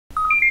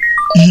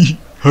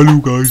Hello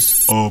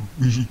guys,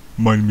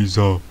 my name is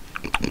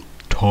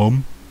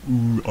Tom.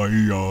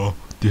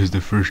 This is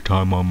the first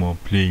time I'm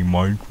playing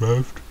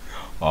Minecraft.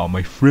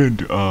 My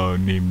friend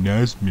named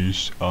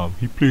Nazmus,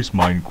 he plays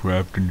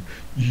Minecraft, and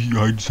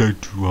I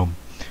decided to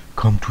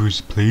come to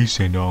his place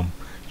and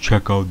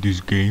check out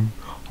this game.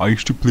 I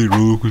used to play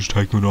Roller Coaster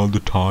Tycoon all the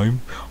time.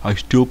 I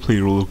still play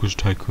Roller Coaster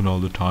Tycoon all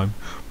the time,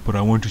 but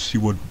I want to see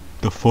what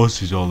the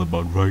fuss is all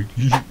about, right?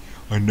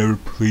 I never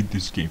played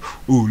this game.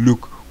 Oh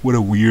look, what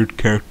a weird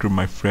character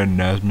my friend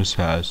Nazmus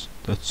has.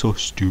 That's so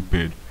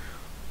stupid.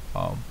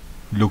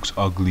 Looks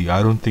ugly.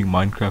 I don't think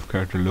Minecraft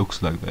character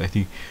looks like that.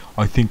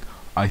 I think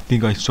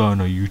I saw in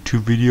a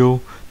YouTube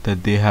video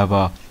that they have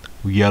a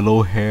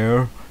yellow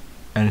hair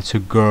and it's a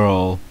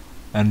girl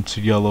and it's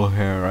a yellow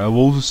hair. I've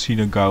also seen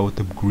a guy with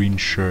a green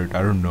shirt.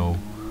 I don't know.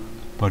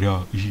 But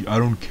yeah, I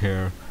don't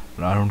care.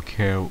 I don't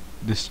care.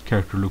 This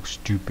character looks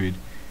stupid.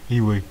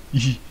 Anyway,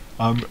 it's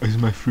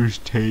my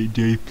first day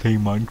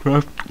playing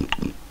Minecraft.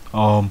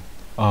 I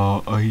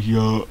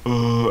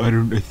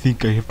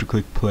think I have to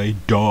click play.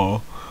 Duh.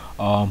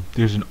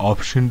 There's an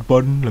option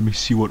button. Let me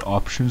see what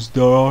options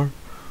there are.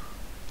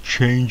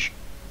 Change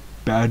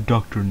Bad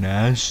Dr.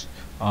 Naz.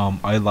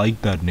 I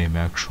like that name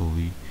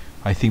actually.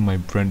 I think my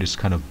friend is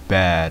kind of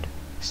bad.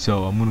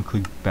 So I'm gonna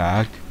click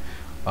back.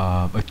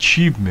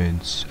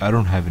 Achievements. I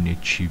don't have any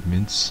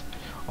achievements.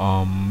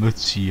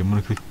 Let's see. I'm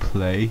gonna click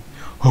play.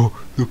 Oh,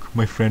 look,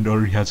 my friend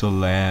already has a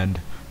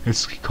land.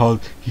 He's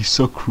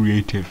so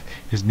creative.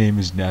 His name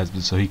is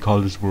Nazmus, so he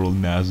called his world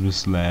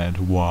NazmusLabs.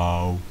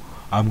 Wow.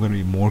 I'm gonna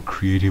be more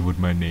creative with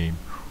my name.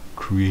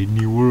 Create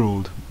new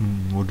world.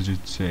 What does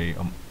it say?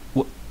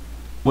 What?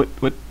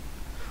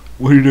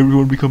 Why did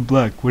everyone become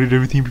black? Why did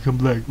everything become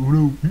black? Oh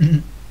no.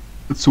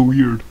 That's so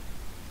weird.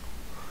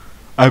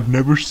 I've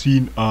never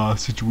seen a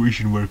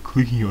situation where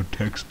clicking on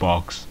text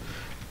box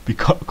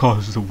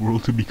causes the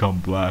world to become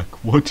black.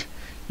 What?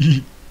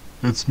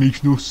 That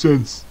makes no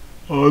sense.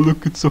 Oh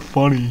look, it's so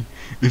funny.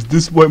 Is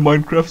this why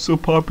Minecraft's so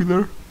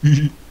popular?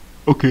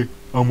 Okay,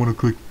 I'm gonna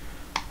click.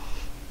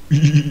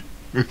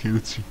 Okay,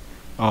 let's see.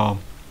 My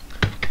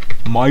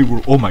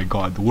world. Oh my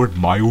god, the word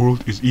my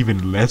world is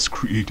even less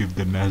creative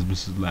than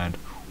Nazmus's land.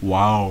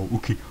 Wow.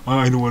 Okay,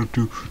 I know what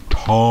to do.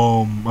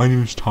 Tom. My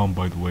name is Tom,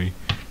 by the way.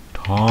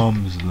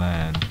 Tom's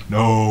land.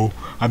 No,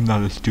 I'm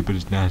not as stupid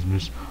as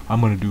Nazmus.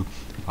 I'm gonna do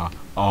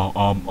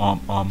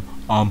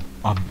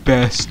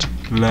best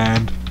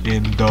land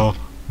in the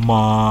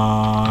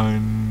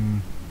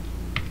mine.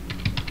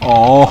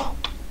 Oh,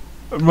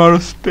 I'm out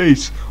of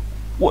space.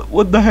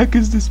 What the heck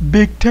is this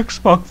big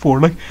text box for?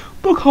 Like,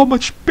 look how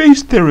much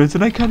space there is,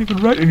 and I can't even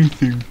write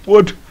anything.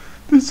 What?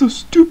 This is so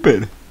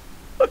stupid.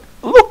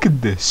 Look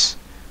at this.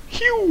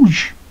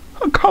 Huge.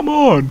 Oh, come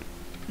on.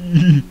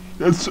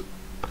 That's.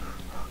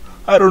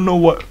 I don't know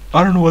what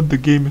the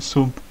game is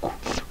so.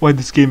 Why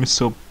this game is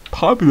so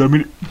popular. I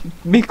mean,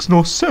 it makes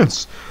no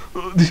sense.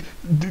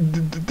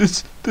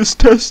 This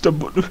test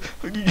about.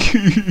 I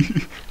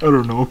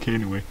don't know. Okay,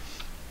 anyway.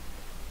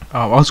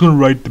 I was gonna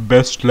write the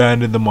best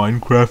land in the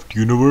Minecraft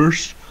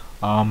universe,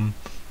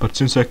 but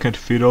since I can't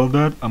fit all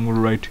that, I'm gonna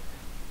write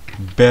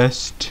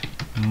best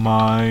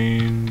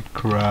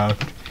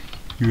Minecraft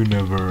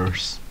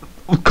universe.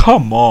 Oh,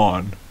 come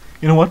on!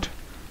 You know what?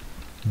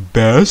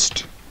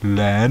 Best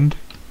land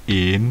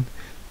in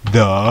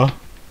the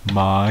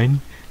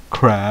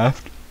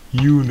Minecraft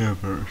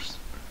universe.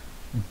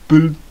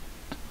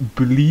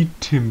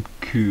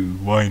 Bleatimku.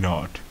 Why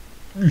not?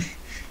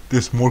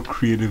 This more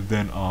creative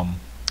than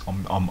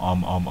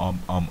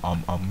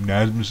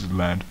Nazmus's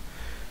land.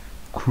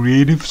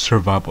 Creative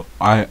survival.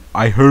 I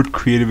heard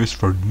creative is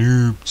for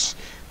noobs,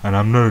 and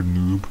I'm not a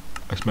noob.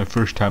 It's my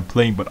first time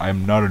playing, but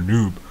I'm not a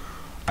noob.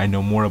 I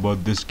know more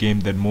about this game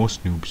than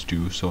most noobs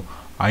do, so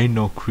I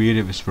know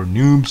creative is for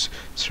noobs,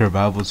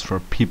 survival is for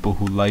people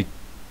who like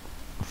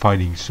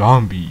fighting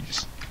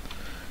zombies.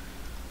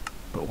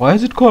 But why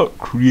is it called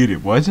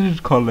creative? Why isn't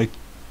it called like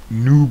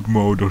noob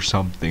mode or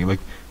something?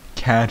 Like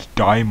can't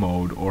die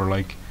mode, or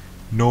like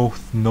no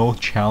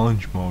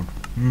challenge mode.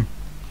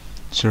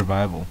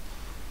 Survival.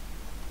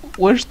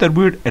 Where's that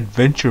weird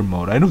adventure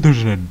mode? I know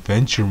there's an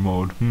adventure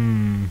mode.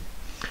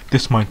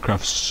 This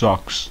Minecraft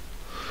sucks.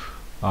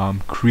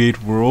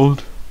 Create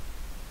world.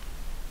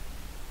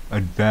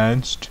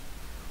 Advanced.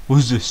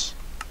 What's this?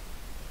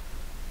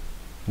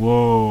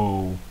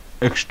 Whoa.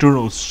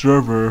 External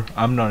server.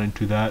 I'm not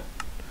into that.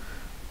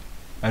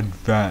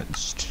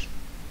 Advanced.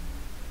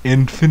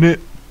 Infinite.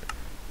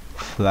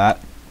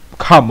 Flat.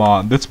 Come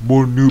on, that's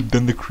more noob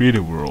than the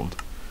creative world.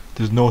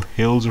 There's no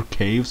hills or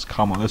caves.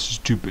 Come on, that's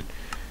stupid.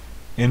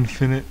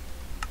 Infinite.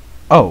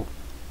 Oh,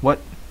 what?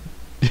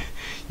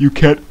 You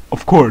can't.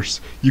 Of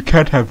course, you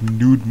can't have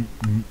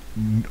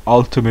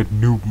ultimate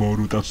noob mode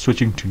without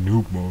switching to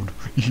noob mode.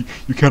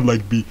 You can't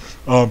like be.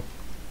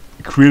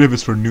 Creative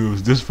is for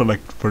noobs. This is for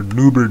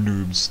noober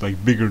noobs,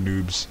 like bigger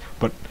noobs.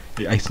 But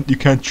you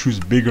can't choose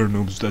bigger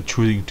noobs without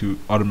choosing to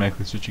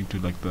automatically switching to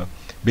like the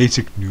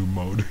basic noob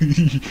mode.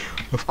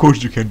 Of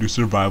course you can do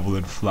survival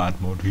in flat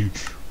mode.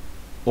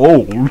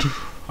 Old?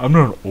 I'm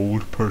not an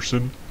old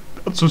person.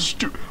 That's so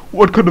stupid.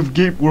 What kind of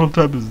game world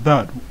type is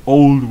that?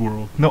 Old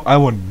world. No, I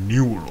want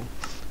new world.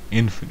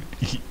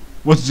 Infinite.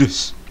 What's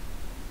this?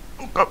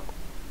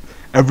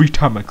 Every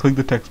time I click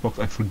the text box,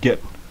 I forget.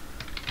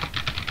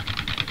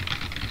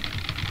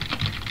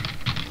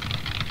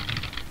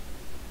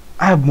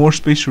 I have more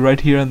space to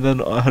write here and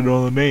then I had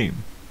on the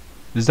name.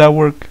 Does that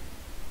work?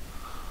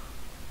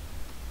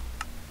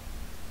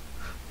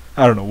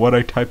 I don't know what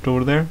I typed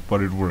over there,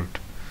 but it worked.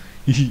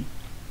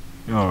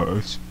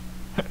 Oh,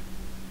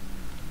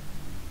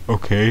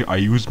 okay, I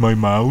used my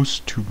mouse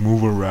to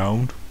move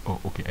around. Oh,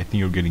 okay, I think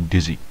you're getting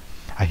dizzy.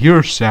 I hear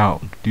a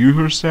sound. Do you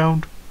hear a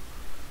sound?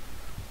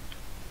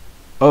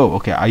 Oh,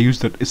 okay, I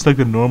used it. It's like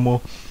the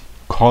normal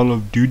Call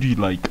of Duty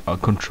like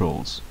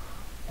controls.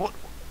 What?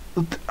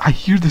 I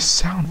hear this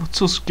sound. What's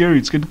so scary?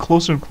 It's getting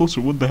closer and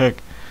closer. What the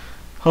heck?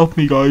 Help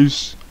me,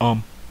 guys.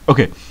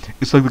 Okay,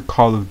 it's like the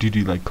Call of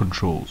Duty like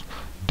controls.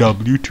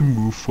 W to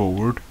move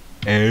forward.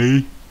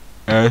 A,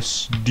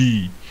 S,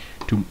 D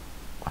to.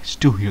 I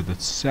still hear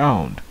that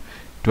sound.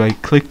 Do I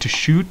click to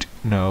shoot?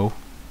 No.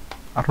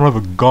 I don't have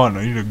a gun.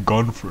 I need a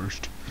gun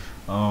first.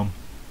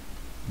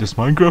 Does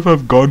Minecraft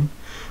have gun?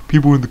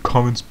 People in the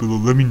comments below,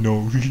 let me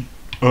know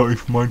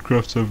if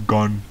Minecrafts have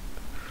gun.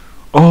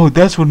 Oh,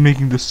 that's what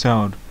making the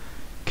sound.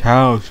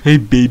 Cows. Hey,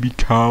 baby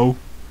cow.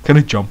 Can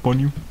I jump on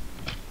you?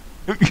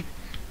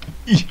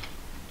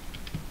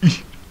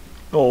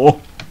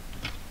 Oh.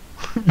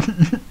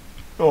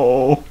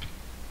 Oh.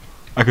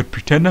 I could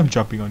pretend I'm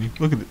jumping on you.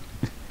 Look at it.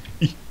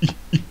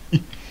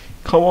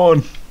 Come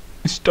on.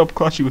 Stop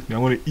clashing with me. I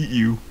want to eat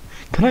you.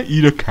 Can I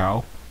eat a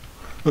cow?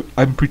 Look,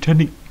 I'm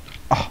pretending.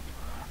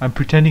 I'm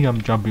pretending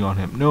I'm jumping on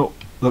him. No,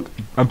 look,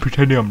 I'm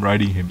pretending I'm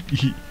riding him.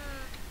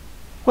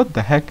 What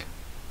the heck?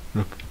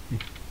 Look.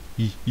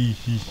 There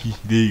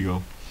you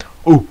go.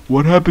 Oh,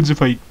 what happens if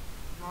I...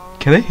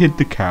 Can I hit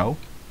the cow?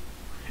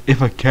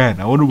 If I can,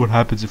 I wonder what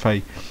happens if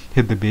I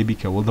hit the baby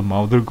cow. Will the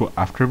mother go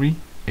after me?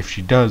 If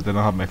she does, then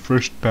I'll have my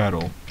first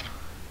battle.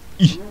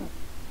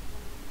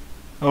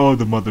 Oh,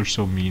 the mother's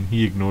so mean.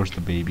 He ignores the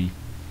baby.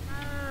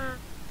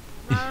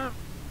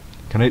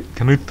 Can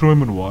I throw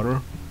him in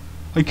water?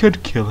 I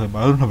can't kill him.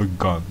 I don't have a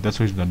gun. That's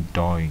why he's not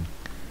dying.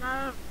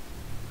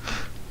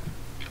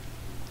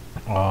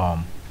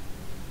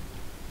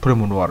 Put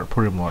him in water.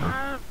 Put him in water.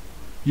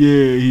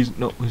 Yeah, he's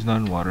not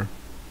in water.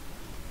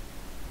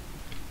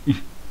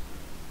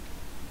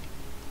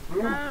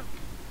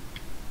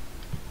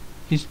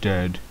 He's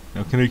dead.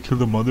 Now can I kill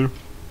the mother?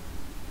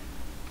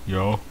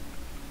 Yeah.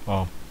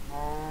 Oh,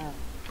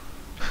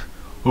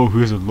 he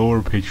has a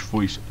lower pitched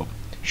voice. Oh.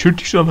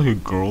 Shouldn't you sound like a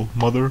girl,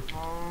 mother?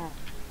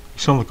 You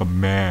sound like a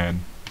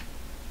man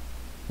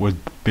with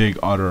big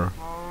udder.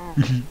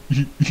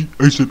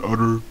 I said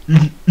udder.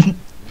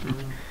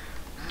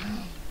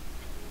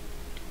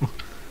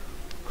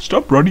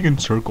 Stop running in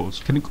circles.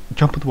 Can you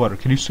jump with water?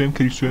 Can you swim?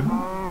 Can you swim?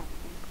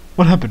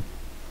 What happened?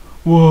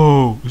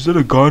 Whoa, is that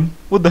a gun?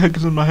 What the heck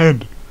is in my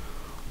hand?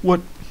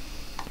 What?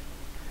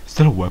 Is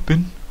that a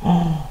weapon?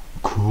 Oh,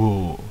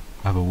 cool.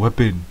 I have a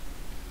weapon.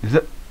 Is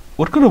that...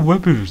 What kind of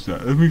weapon is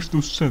that? That makes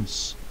no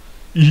sense.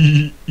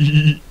 I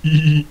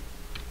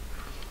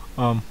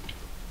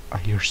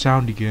hear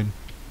sound again.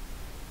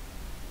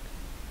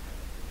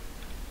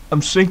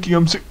 I'm sinking,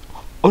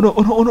 Oh no,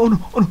 oh no, oh no, oh no,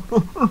 oh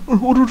no, oh no,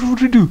 what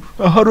do I do?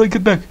 How do I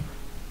get back?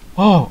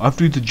 Oh, I have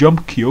to use the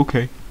jump key,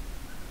 okay.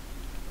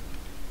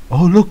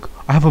 Oh look,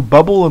 I have a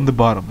bubble on the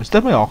bottom. Is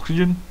that my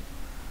oxygen?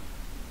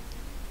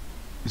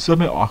 Is that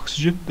my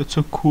oxygen? That's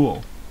so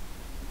cool.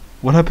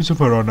 What happens if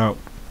I run out?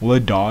 Will I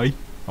die?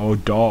 I will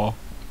die.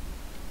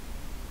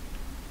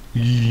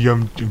 Yeah,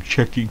 I'm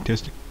checking,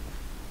 testing.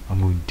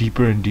 I'm going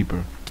deeper and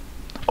deeper.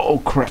 Oh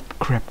crap.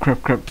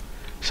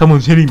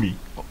 Someone's hitting me.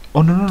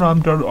 Oh no,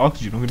 I'm down to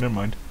oxygen. Okay, never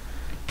mind.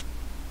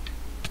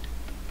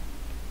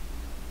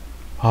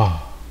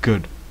 Ah,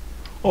 good.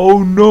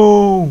 Oh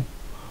no!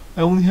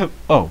 I only have...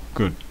 Oh,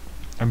 good.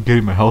 I'm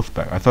getting my health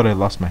back. I thought I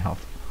lost my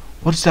health.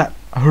 What's that?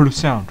 I heard a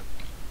sound.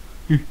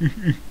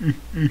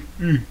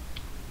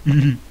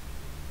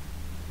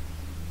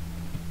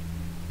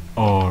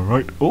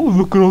 Alright. Oh,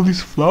 look at all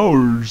these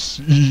flowers.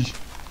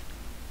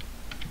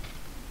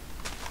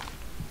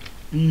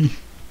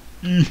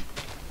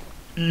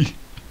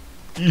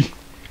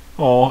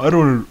 Oh, I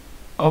don't...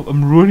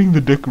 I'm ruining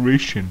the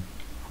decoration.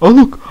 Oh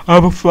look, I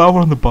have a flower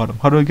on the bottom.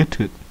 How do I get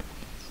to it?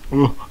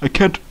 Oh, I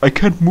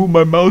can't move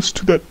my mouse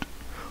to that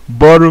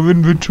bottom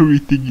inventory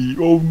thingy.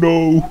 Oh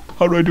no.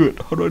 How do I do it?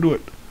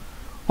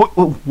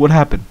 What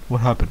happened?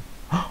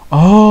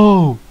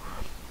 Oh,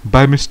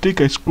 by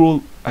mistake I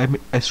scroll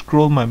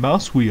my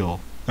mouse wheel.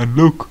 And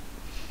look.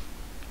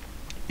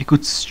 It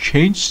could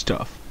change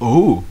stuff.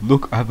 Oh,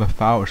 look, I have a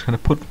flower. Can I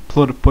put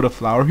a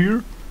flower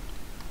here?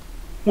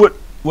 What?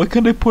 Why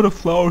can't I put a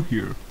flower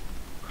here?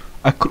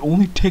 I could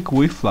only take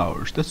away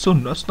flowers. That's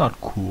not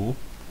cool.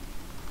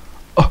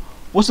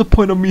 What's the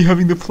point of me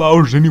having the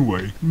flowers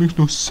anyway? It makes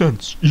no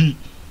sense.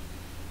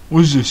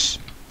 What is this?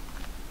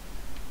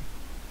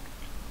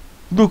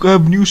 Look, I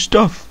have new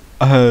stuff.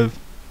 I have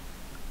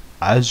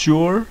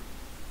Azure,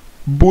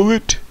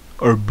 Bullet,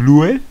 or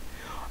Blue.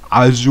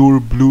 azure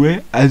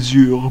blue,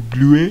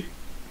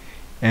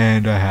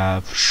 and I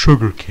have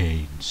sugar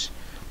canes.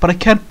 But I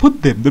can't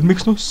put them. That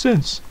makes no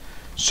sense.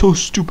 So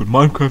stupid.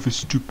 Minecraft is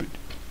stupid.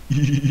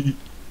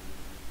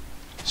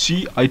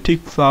 See, I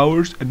take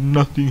flowers and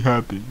nothing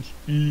happens.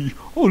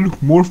 Oh,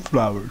 look, more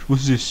flowers.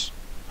 What's this?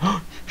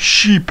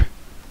 Sheep.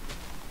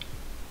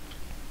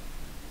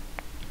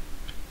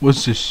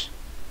 What's this?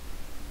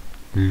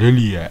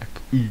 Lilac.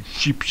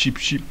 Sheep, sheep,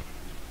 sheep.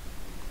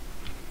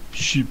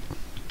 Sheep.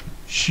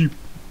 Sheep.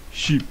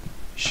 Sheep.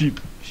 Sheep.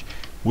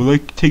 Will I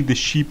take the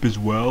sheep as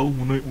well?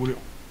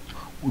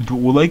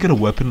 Will I get a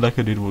weapon like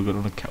I did when I got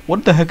on a cat?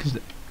 What the heck is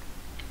that?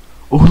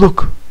 Oh,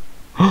 look.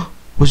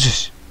 What's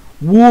this?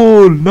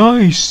 Wool.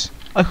 Nice.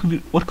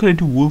 What could I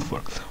do wool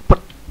for?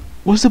 But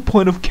what's the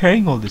point of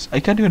carrying all this? I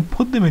can't even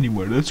put them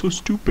anywhere. That's so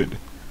stupid.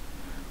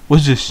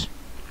 What's this?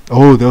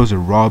 Oh, that was a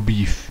raw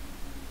beef.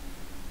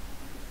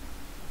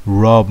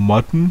 Raw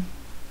mutton.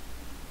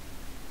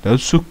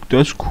 That's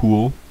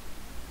cool.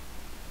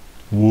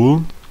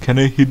 Wool. Can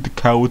I hit the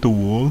cow with the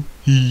wool?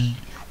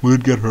 Will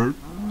it get hurt?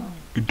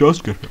 It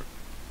does get hurt.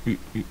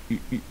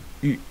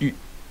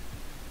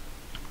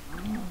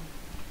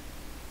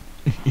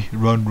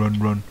 Run, run,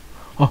 run.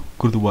 Oh,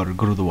 go to the water,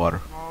 go to the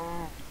water.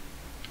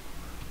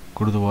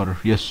 Go to the water.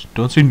 Yes,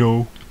 don't say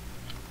no.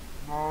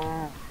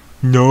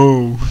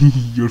 No.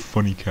 You're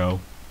funny, cow.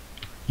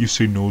 You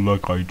say no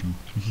like I do.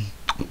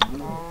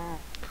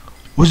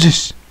 What's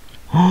this?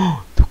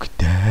 Oh, look at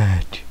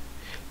that.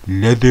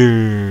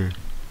 Leather.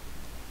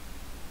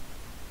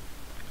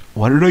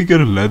 Why did I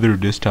get a leather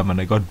this time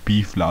and I got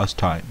beef last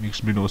time?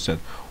 Makes me no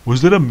sense.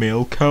 Was that a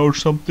male cow or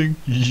something?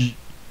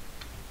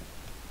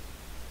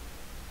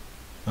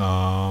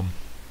 Oh,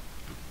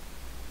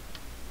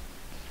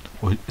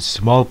 a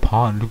small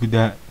pond. Look at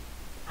that.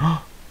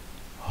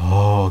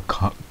 Oh,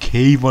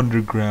 cave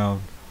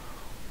underground.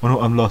 Oh no,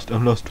 I'm lost.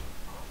 I'm lost.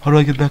 How do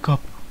I get back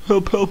up?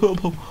 Help! Help! Help!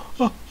 Help!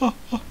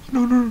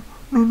 No! No!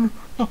 No! No!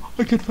 No!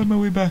 I can't find my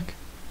way back.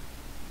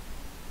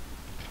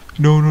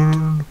 No! No!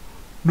 No!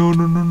 No! No!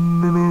 No! No!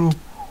 No! No! No!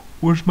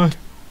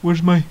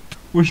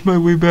 Where's my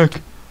way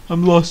back?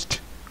 I'm lost.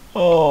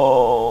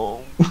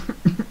 Oh!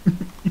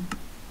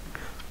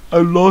 I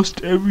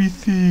lost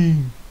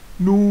everything.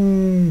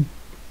 No!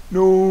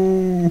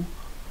 No!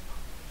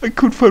 I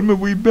couldn't find my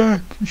way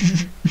back.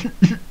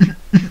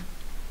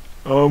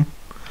 I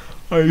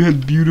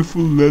had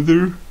beautiful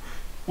leather.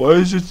 Why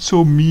is it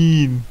so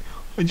mean?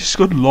 I just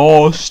got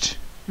lost.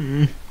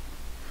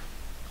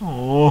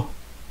 Oh.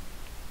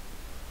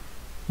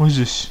 What is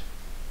this?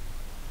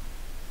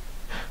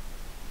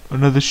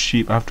 Another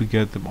sheep. I have to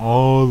get them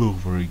all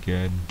over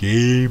again.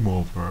 Game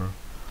over.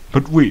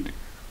 But wait.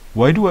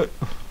 Why do I...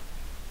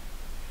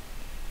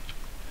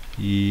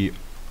 Yep.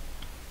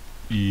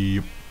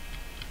 Yep.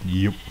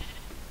 Yep.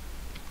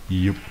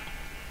 Yep.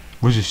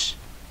 What's this?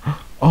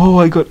 Oh,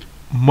 I got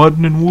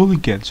mutton and wool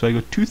again. So I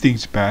got two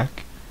things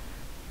back.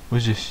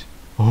 What's this?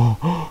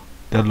 Oh,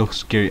 that looks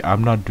scary.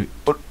 I'm not doing...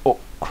 Oh,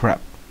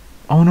 crap.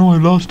 Oh no, I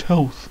lost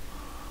health.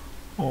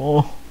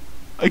 Oh,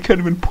 I can't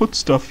even put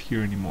stuff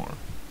here anymore.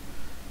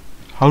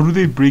 How do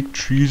they break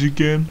trees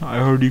again? I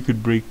heard you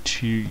could break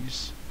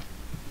trees.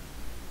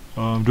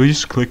 Do I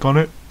just click on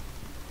it?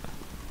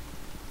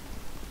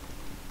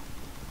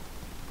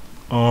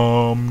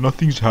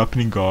 Nothing's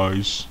happening,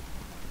 guys.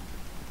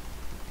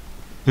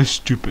 This is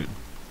stupid.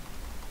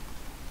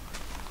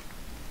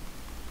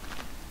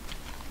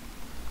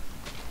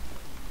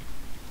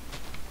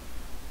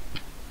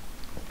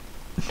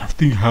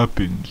 Nothing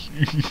happens.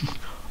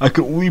 I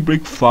can only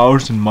break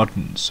flowers and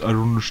muttons. I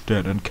don't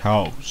understand. And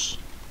cows.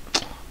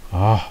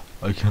 Ah,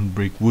 I can't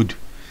break wood.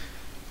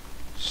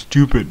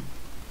 Stupid.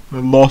 I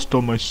lost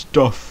all my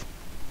stuff.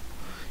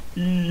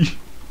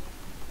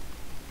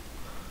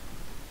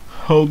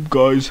 Help,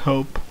 guys,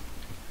 help. I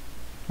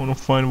wanna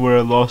find where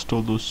I lost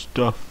all those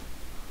stuff.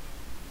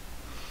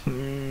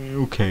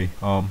 Okay,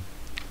 what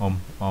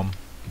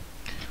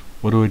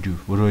do I do?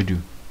 What do I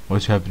do?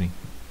 What's happening?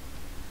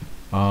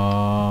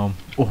 Oh,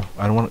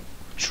 I don't wanna...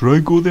 Should I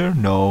go there?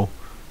 No.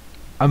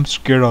 I'm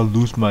scared I'll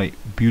lose my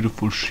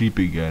beautiful sheep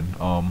again.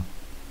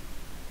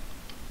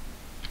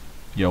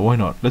 Yeah, why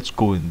not? Let's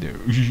go in there.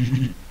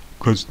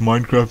 Cause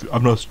Minecraft,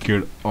 I'm not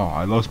scared. Oh,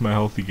 I lost my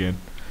health again.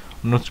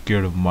 I'm not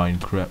scared of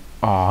Minecraft.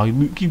 Ah, I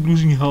keep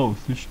losing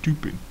health. It's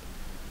stupid.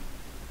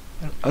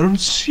 I don't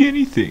see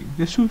anything.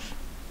 This was...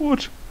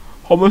 What?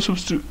 How am I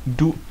supposed to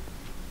do...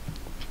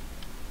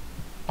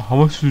 How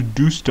am I supposed to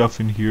do stuff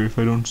in here if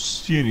I don't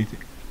see anything?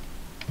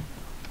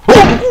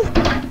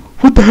 Oh!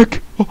 What the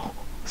heck? Oh,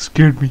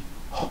 scared me.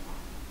 Oh,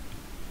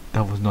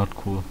 that was not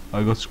cool.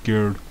 I got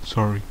scared.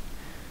 Sorry.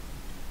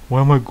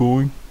 Where am I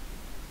going?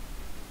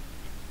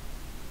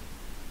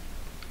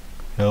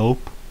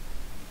 Help.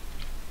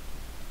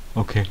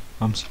 Okay,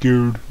 I'm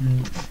scared.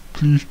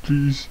 Please,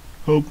 please,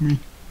 help me.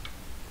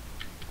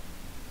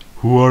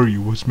 Who are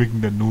you? What's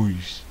making that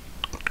noise?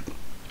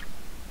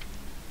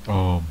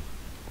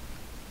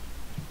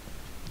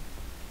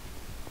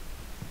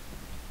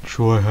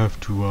 Sure, I have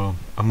to,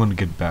 I'm gonna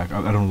get back.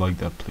 I don't like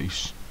that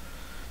place.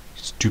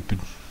 It's stupid.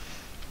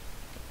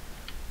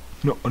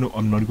 No, no,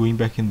 I'm not going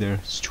back in there.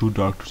 It's too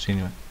dark to see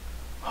anyone.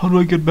 How do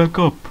I get back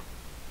up?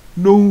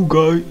 No,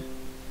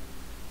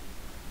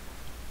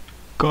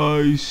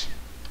 guys,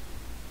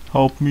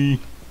 help me.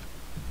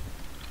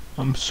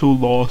 I'm so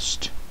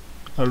lost.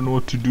 I don't know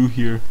what to do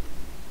here.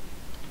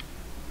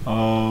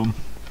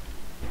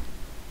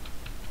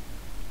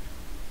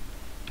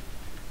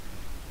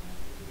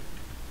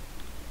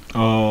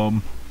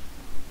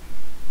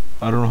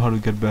 I don't know how to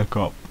get back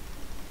up.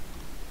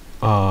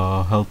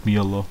 Help me,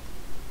 Allah.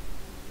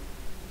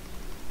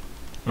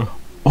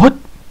 What?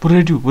 What did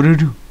I do? What did I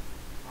do?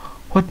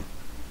 What?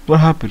 What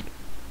happened?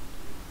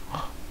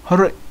 How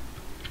did I?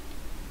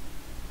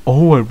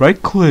 Oh, I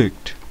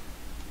right-clicked.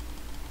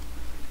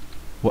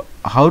 What?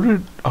 How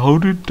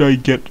did I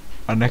get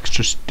an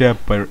extra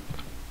step by?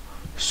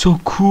 So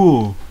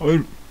cool.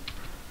 Do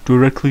I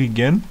right-click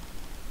again?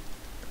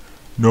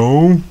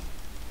 No.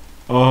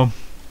 I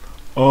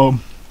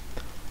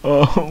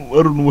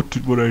don't know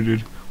what I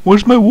did.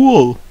 Where's my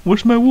wall?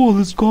 Where's my wall?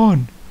 It's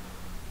gone.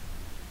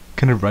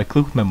 Can I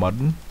right-click with my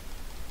button?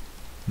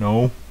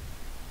 No.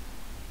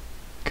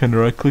 Can I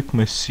right-click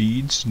my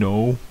seeds?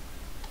 No.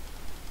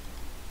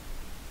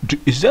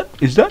 Is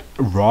that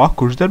a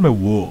rock or is that my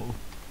wall?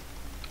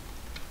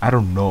 I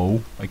don't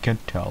know. I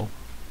can't tell.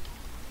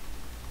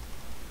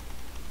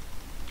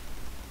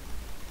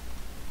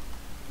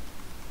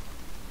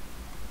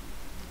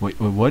 Wait,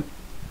 what?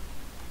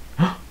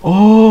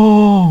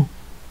 Oh!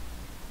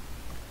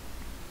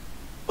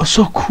 Oh,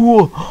 so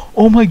cool!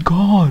 Oh my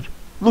god!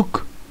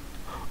 Look!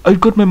 I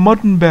got my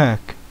mutton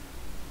back!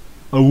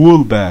 A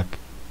wool back!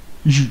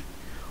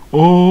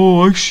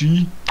 Oh, I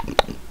see!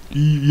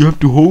 You have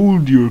to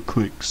hold your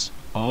clicks.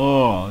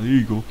 Ah, there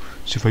you go.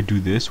 So if I do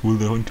this, will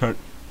the entire...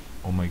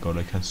 Oh my god,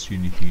 I can't see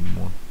anything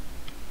anymore.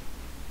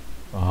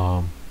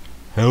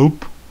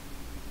 Help?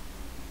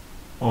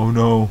 Oh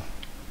no.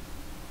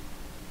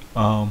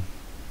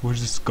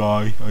 Where's the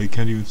sky? I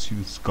can't even see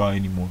the sky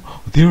anymore.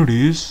 Oh, there it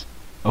is!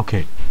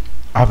 Okay,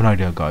 I have an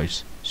idea,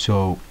 guys.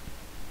 So,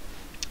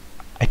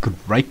 I could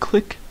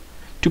right-click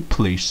to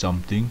place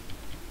something,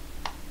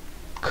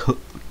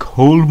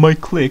 hold my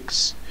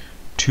clicks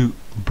to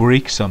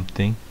break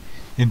something,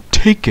 and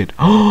take it.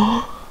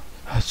 Oh,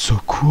 that's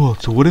so cool.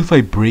 So what if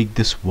I break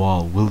this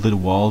wall? Will the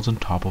walls on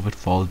top of it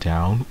fall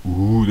down?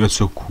 Ooh, that's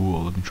so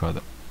cool. Let me try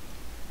that.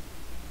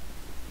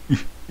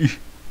 It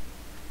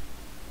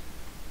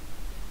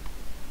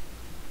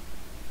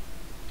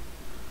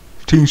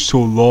takes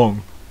so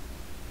long.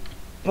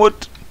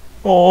 What?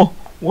 Oh,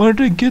 why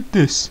did I get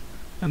this?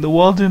 And the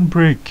wall didn't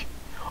break.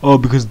 Oh,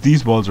 because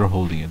these walls are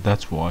holding it.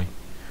 That's why.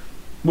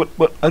 But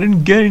I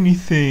didn't get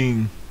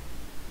anything.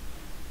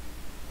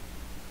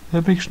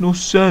 That makes no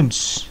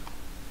sense.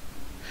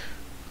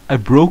 I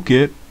broke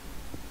it.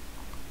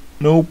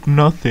 Nope,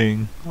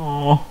 nothing.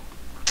 Oh,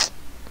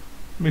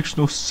 makes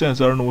no sense.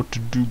 I don't know what to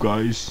do,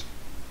 guys.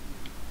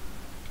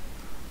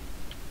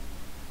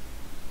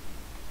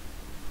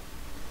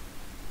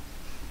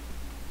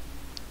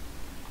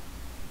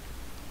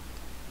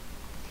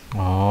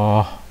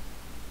 Oh.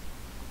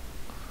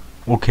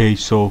 Okay,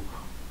 so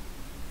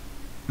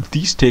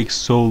these take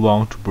so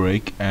long to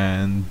break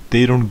and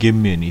they don't give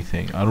me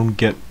anything. I don't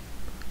get...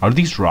 Are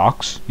these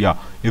rocks? Yeah,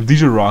 if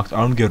these are rocks, I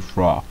don't get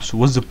rocks. So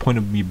what's the point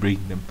of me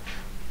breaking them?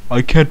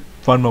 I can't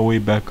find my way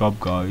back up,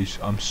 guys.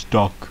 I'm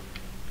stuck.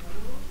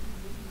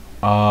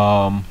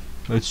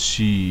 Let's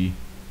see.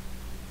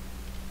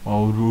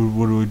 Oh,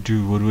 what do I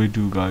do? What do I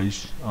do,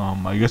 guys?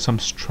 I guess I'm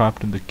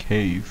trapped in the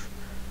cave.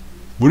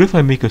 What if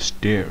I make a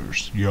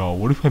stairs? Yeah,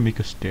 what if I make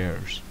a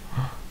stairs?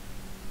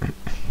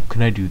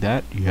 Can I do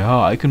that? Yeah,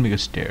 I can make a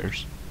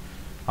stairs.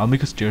 I'll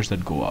make a stairs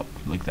that go up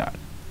like that.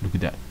 Look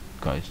at that,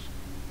 guys.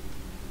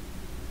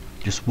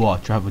 Just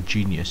watch, I have a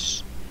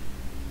genius.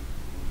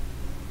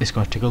 It's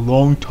gonna take a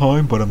long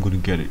time, but I'm gonna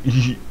get it.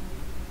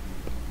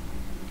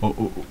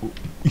 Oh.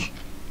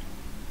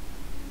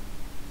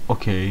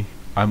 Okay,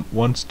 I'm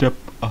one step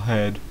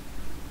ahead.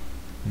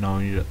 Now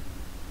I need to...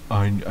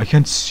 I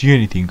can't see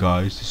anything,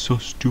 guys. It's so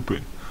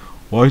stupid.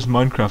 Why is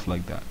Minecraft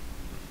like that?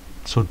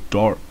 It's so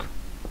dark.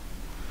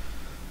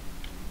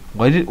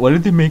 Why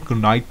did they make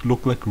night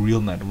look like real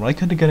night? Why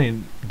can't I get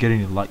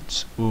any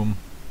lights?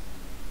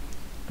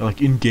 Like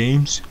in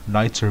games,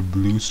 nights are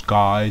blue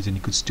skies and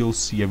you could still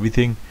see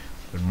everything.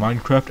 But in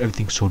Minecraft,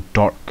 everything's so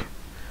dark.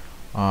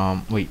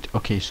 Wait.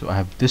 Okay, so I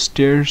have this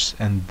stairs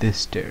and this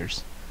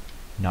stairs.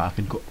 Now I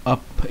can go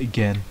up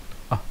again.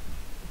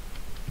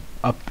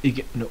 Up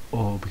again. No.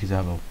 Oh, because I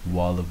have a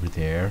wall over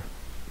there.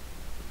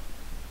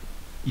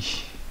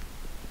 Eesh.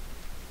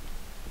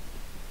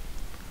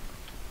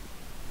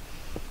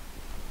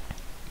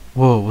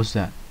 Whoa, what's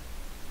that?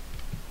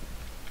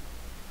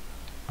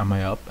 Am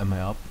I up? Am I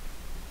up?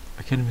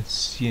 I can't even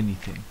see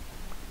anything.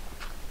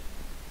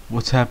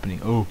 What's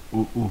happening? Oh.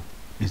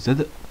 Is that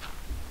the...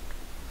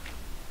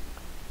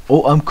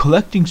 Oh, I'm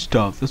collecting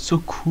stuff. That's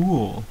so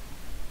cool.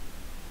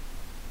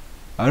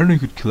 I don't know you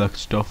could collect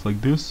stuff like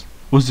this.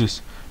 What's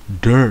this?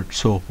 Dirt.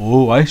 So,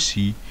 oh, I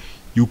see.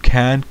 You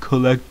can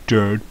collect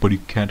dirt, but you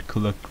can't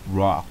collect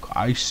rock.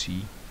 I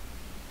see.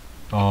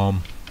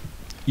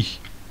 Eeh.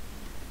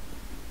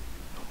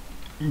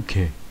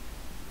 Okay.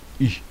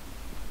 Eeh.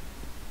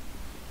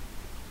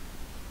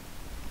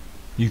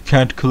 You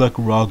can't collect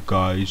rock,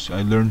 guys.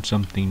 I learned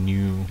something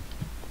new.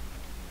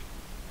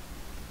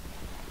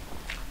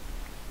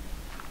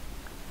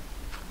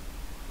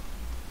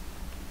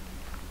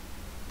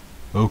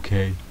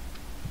 Okay.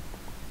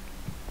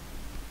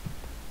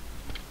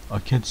 I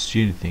can't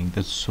see anything.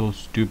 That's so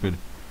stupid.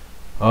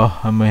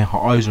 And my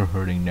eyes are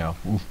hurting now.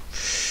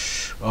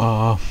 Oof.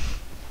 Am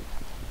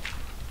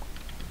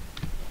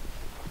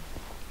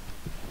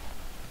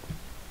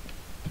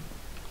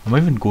I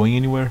even going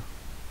anywhere?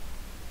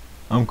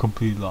 I'm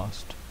completely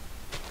lost.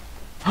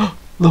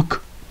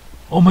 Look!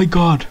 Oh my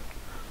god!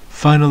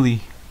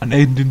 Finally, an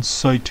end in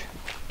sight.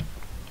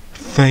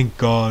 Thank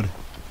God.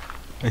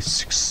 I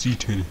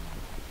succeeded.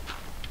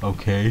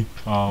 Okay,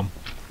 I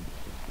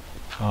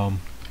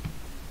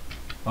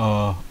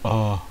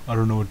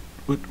don't know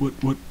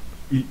what.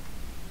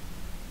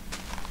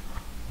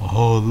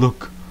 Oh,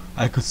 look.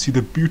 I could see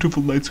the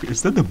beautiful night sky.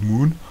 Is that the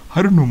moon?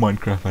 I don't know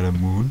Minecraft had a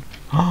moon.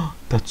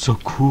 That's so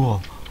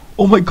cool.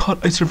 Oh my god,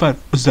 I survived.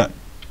 What's that?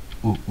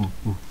 Ooh, ooh,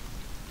 ooh.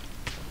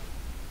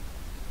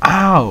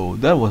 Ow,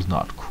 that was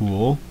not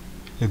cool.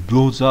 It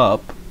blows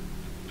up.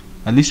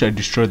 At least I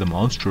destroyed the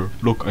monster.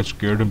 Look, I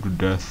scared him to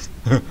death.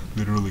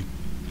 Literally.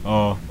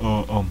 Oh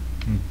no.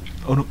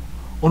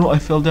 Oh no, I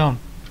fell down.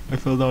 I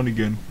fell down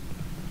again.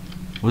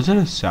 Was that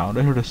a sound?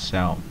 I heard a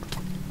sound.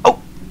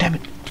 Oh, damn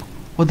it.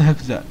 What the heck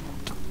is that?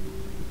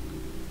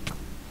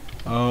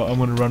 I'm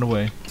gonna run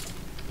away.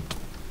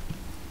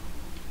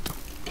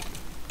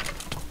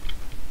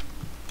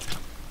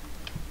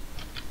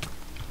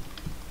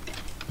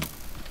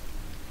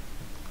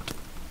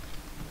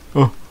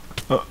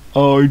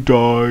 I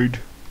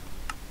died.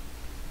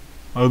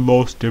 I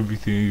lost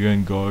everything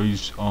again,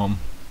 guys.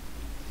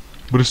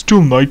 But it's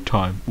still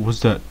nighttime. What's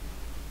that?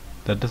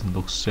 That doesn't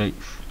look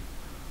safe.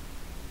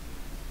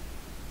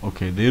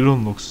 Okay, they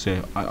don't look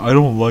safe. I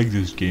don't like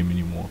this game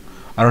anymore.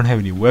 I don't have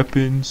any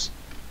weapons.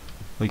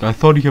 Like, I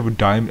thought you have a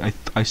diamond.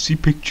 I see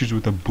pictures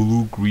with a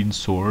blue-green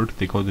sword.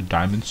 They call it the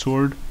diamond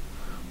sword.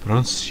 But I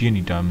don't see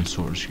any diamond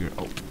swords here.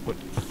 Oh, what?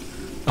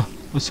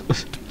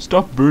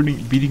 Stop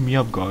beating me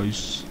up,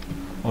 guys.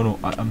 Oh no,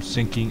 I'm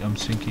sinking. I'm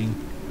sinking.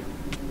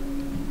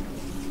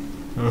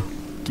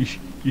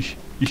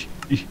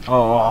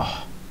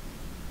 Oh,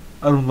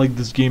 I don't like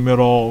this game at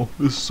all.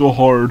 This is so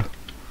hard.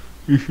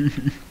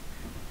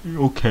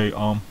 Okay,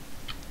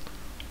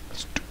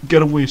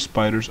 get away,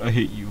 spiders. I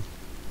hate you.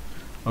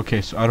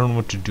 Okay, so I don't know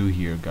what to do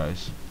here,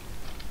 guys.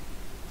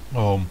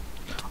 Oh,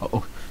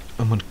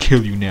 I'm gonna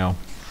kill you now.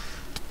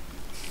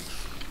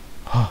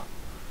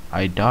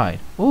 I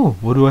died. Oh,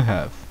 what do I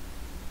have?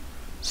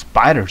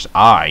 Spider's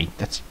eye.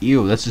 That's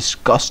ew. That's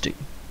disgusting.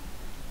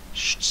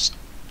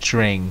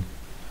 String.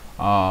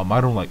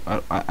 I don't like.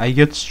 I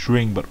get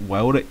string, but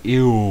why would I?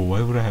 Ew.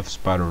 Why would I have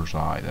spider's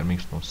eye? That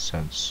makes no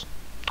sense.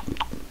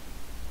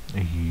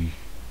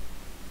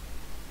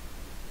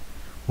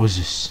 What's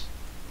this?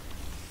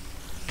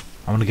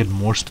 I'm gonna get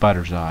more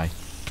spider's eye.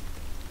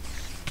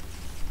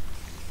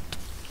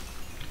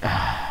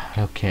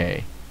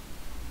 Okay.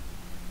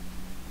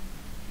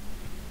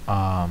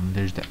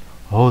 There's that.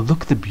 Oh,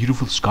 look at the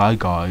beautiful sky,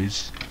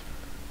 guys.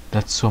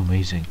 That's so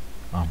amazing.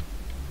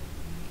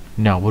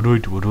 Now what do I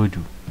do? What do I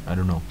do? I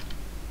don't know.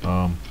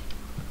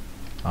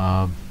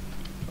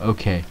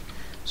 Okay.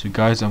 So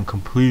guys, I'm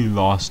completely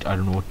lost. I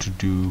don't know what to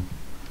do.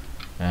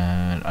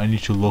 And I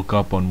need to look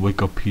up on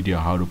Wikipedia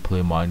how to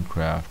play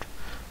Minecraft.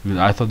 Because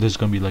I thought this was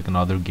gonna be like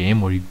another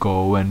game where you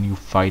go and you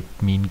fight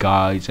mean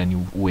guys and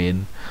you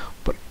win.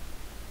 But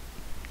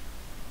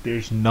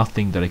there's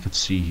nothing that I could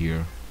see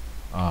here.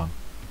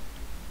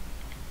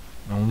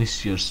 I only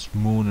see a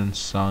moon and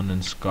sun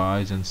and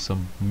skies and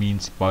some mean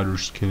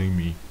spiders killing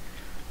me.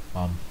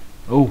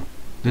 Oh,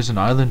 there's an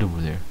island over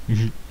there.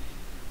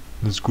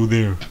 Let's go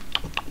there.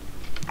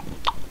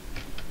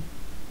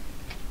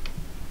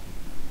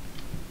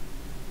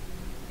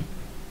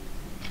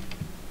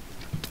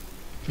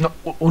 No,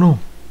 oh no.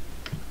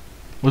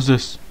 What's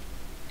this?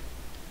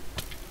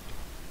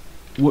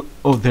 What?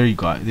 Oh, there you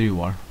go. There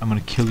you are. I'm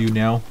gonna kill you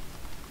now.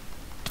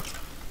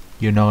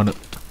 You're not gonna.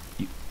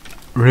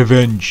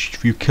 Revenge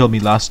if you killed me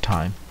last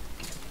time.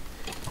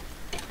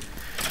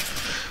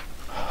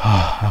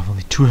 I have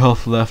only 2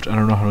 health left. I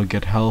don't know how to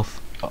get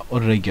health. What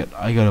did I get?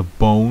 I got a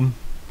bone.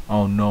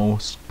 Oh no,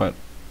 but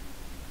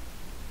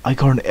I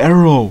got an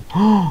arrow.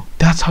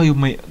 That's how you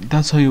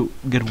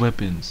get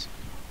weapons.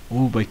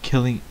 Oh, by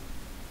killing.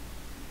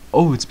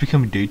 Oh, it's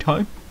becoming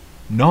daytime.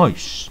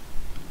 Nice.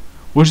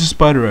 Where's the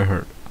spider I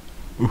heard?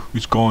 Ooh,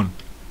 it's gone.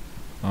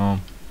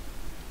 Can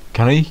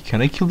I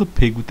kill the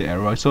pig with the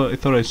arrow? I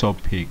thought I saw a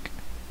pig.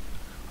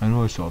 I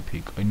know I saw a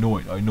pig. I know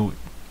it.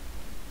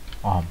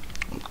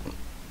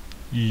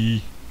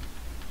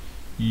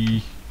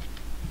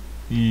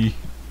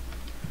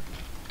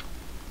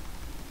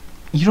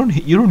 You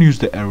don't use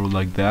the arrow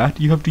like that.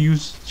 You have to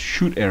use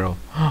shoot arrow.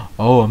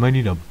 Oh, I might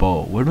need a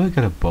bow. Where do I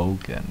get a bow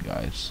again,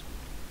 guys?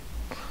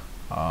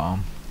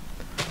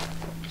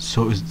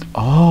 So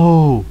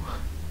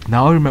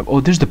Now I remember.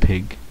 Oh, there's the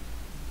pig.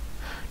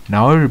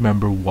 Now I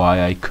remember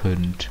why I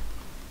couldn't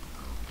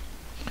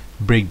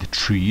break the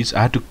trees.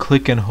 I had to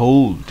click and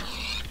hold.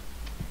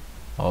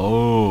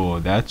 Oh,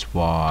 that's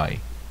why.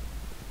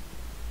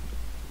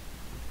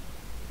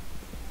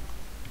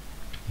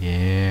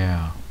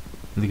 Yeah.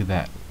 Look at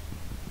that.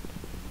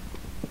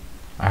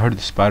 I heard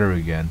the spider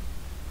again.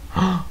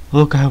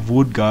 Look, I have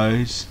wood,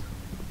 guys.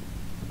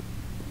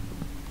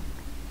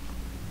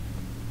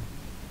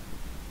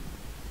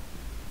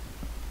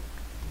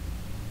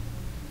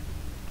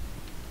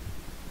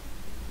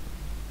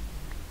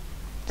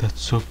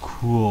 That's so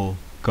cool.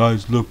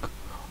 Guys, look.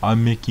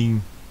 I'm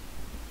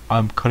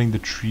cutting the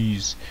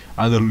trees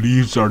and the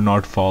leaves are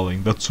not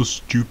falling. That's so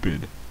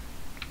stupid.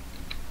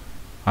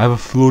 I have a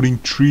floating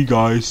tree,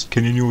 guys.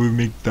 Can anyone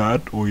make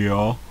that? Oh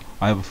yeah.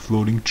 I have a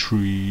floating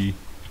tree.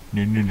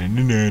 No no no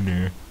no no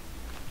no.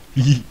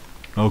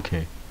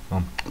 Okay.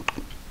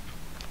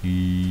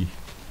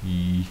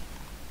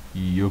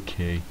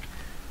 Okay.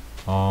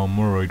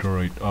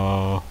 Alright.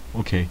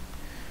 Okay.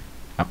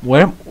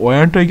 Why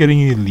aren't I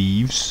getting any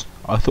leaves?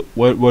 I thought,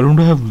 why don't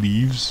I have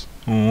leaves?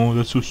 Oh,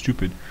 that's so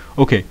stupid.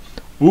 Okay.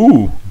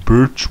 Ooh,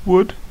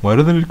 birchwood? Why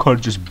don't they call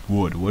it just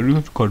wood? Why do you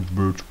have to call it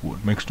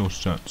birchwood? Makes no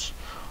sense.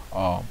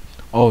 Oh,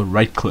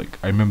 right click.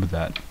 I remember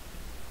that.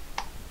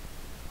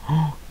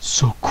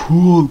 So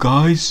cool,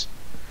 guys.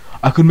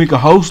 I could make a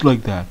house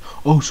like that.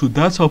 Oh, so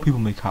that's how people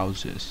make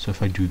houses. So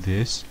if I do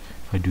this,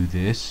 if I do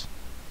this,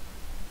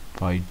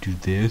 if I do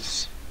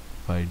this,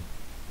 if I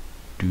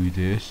do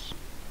this,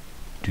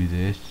 do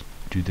this,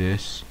 do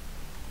this,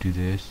 do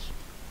this.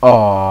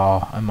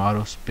 Oh, I'm out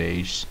of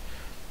space.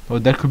 Oh,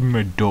 that could be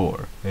my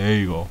door. There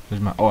you go.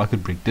 There's my. Oh, I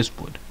could break this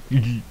wood.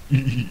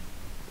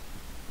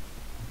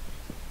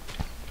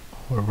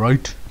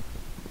 Alright.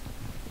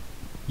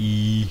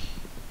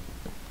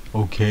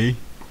 Okay.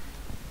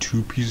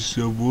 2 pieces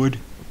of wood.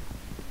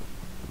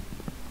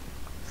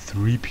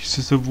 3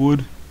 pieces of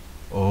wood.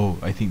 Oh,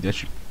 I think that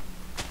should.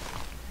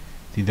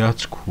 See,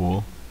 that's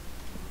cool.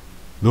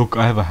 Look,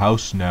 I have a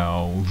house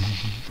now.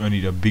 I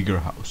need a bigger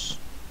house.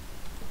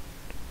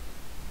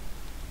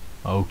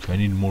 Okay, I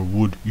need more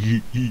wood.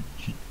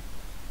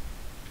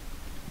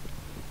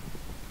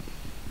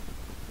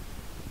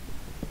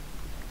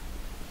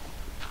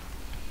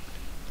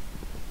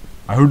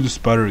 I heard the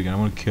spider again. I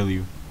want to kill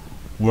you.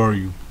 Where are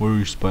you? Where are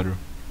you, spider?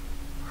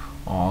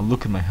 Oh,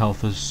 look at my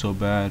health. This is so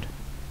bad.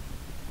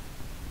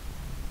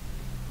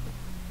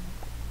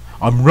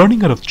 I'm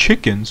running out of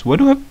chickens. Why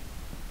do I have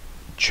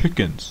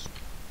chickens?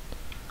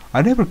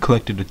 I never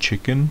collected a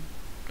chicken.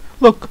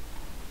 Look,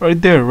 right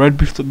there, right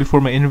before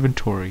my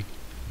inventory.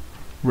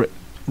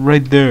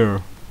 Right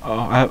there.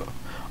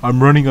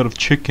 I'm running out of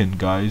chicken,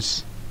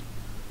 guys.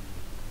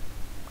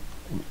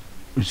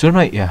 Is that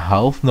my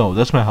health? No,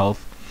 that's my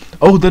health.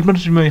 Oh, that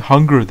must be my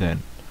hunger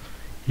then.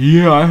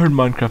 Yeah, I heard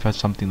Minecraft has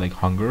something like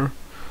hunger.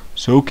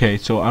 So okay,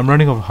 so I'm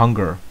running out of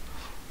hunger.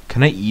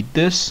 Can I eat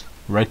this?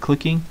 Right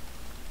clicking?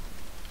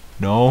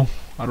 No,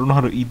 I don't know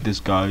how to eat this,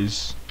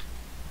 guys.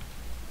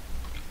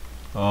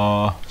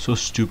 So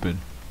stupid.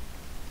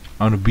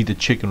 I'm gonna beat the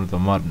chicken with a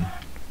mutton.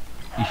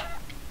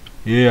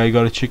 Yeah, I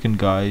got a chicken,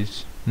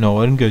 guys. No,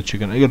 I didn't get a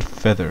chicken. I got a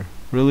feather.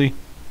 Really?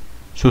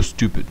 So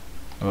stupid.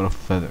 I got a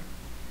feather.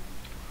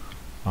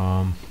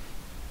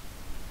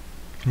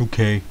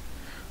 Okay.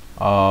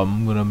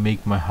 I'm gonna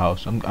make my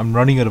house. I'm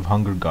running out of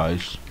hunger,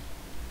 guys.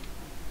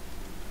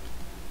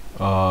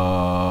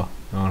 I'm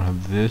gonna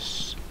have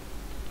this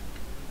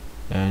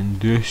and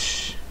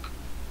this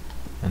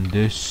and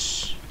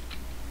this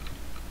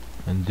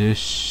and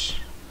this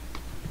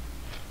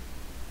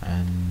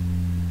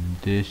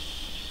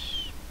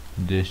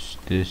and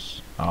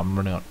this. I'm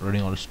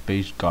running out of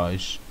space,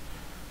 guys.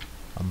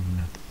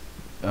 I'm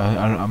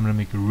gonna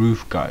make a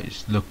roof,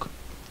 guys. Look,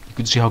 you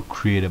can see how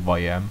creative I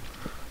am.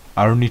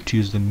 I don't need to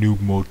use the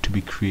noob mode to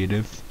be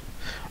creative.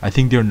 I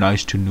think they're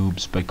nice to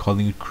noobs by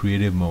calling it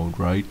creative mode,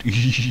 right?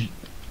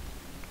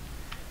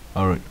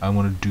 Alright, I'm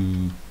gonna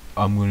do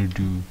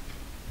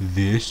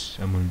this.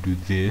 I'm gonna do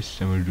this.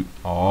 I'm gonna do.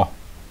 Oh,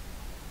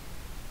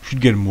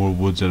 should get more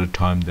woods at a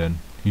time then.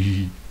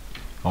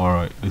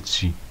 Alright, let's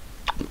see.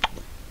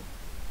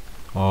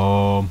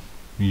 I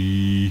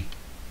need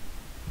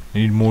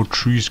more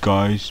trees,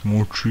 guys.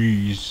 More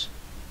trees.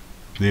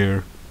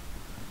 There.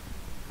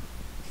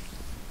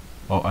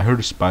 Oh, I heard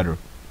a spider.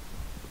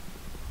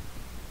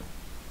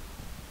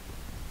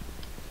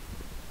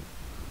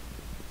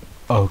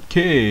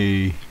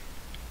 Okay.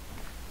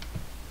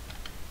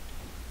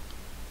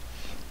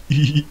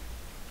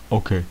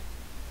 Okay.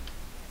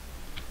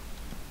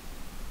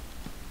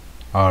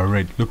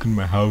 Alright, look in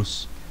my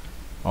house.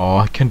 Oh,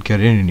 I can't get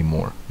in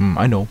anymore.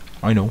 I know.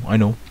 I'm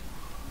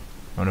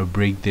gonna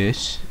break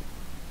this.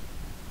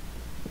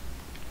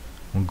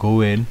 I'm gonna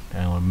go in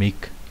and I'm gonna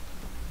make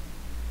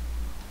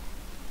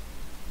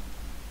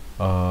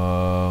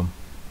oh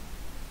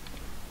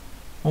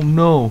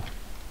no.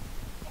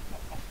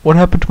 What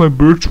happened to my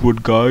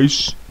birchwood,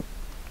 guys?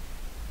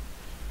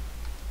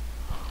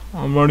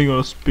 I'm running out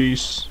of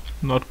space.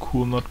 Not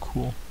cool.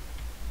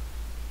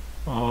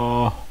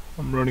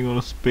 I'm running out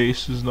of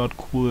space. This is not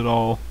cool at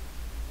all.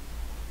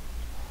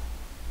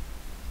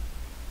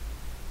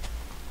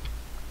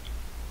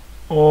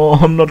 Oh,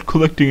 I'm not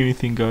collecting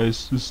anything,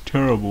 guys. This is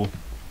terrible.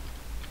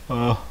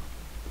 Oh,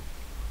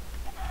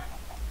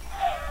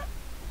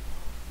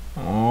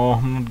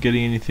 I'm not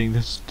getting anything.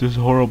 This is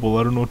horrible.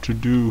 I don't know what to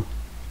do.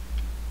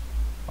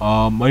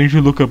 I need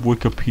to look up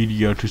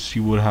Wikipedia to see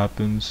what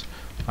happens.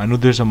 I know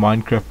there's a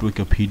Minecraft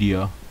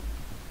Wikipedia.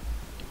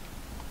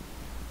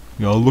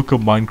 Yeah, I'll look up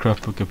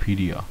Minecraft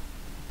Wikipedia.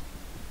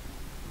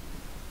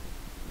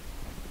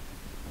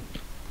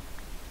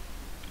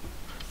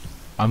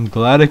 I'm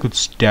glad I could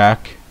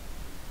stack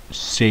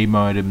same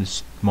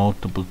items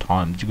multiple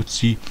times. You could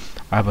see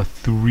I have a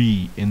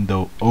 3 in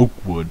the oak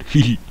wood.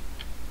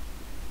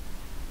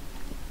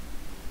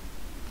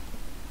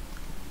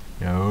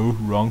 No,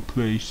 wrong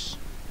place.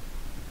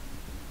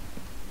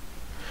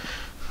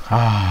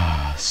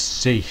 Ah,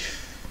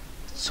 safe.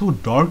 It's so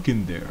dark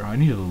in there. I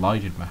need a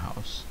light in my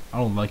house. I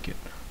don't like it.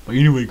 But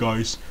anyway,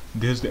 guys,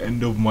 this is the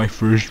end of my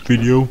first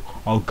video.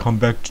 I'll come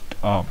back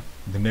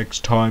the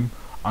next time.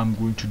 I'm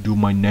going to do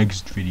my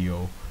next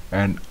video,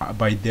 and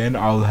by then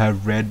I'll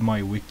have read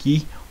my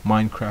wiki,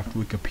 Minecraft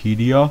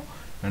Wikipedia,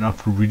 and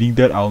after reading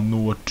that I'll know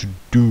what to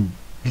do.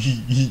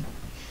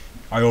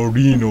 I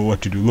already know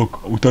what to do.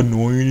 Look, without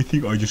knowing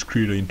anything, I just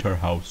created an entire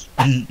house.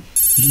 I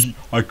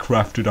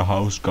crafted a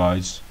house,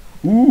 guys.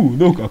 Ooh,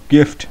 look, a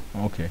gift.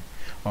 Okay.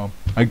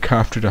 I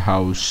crafted a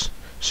house.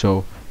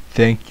 So,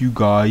 thank you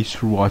guys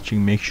for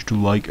watching. Make sure to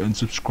like and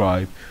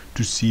subscribe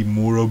to see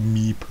more of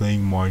me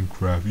playing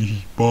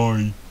Minecraft.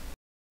 Bye.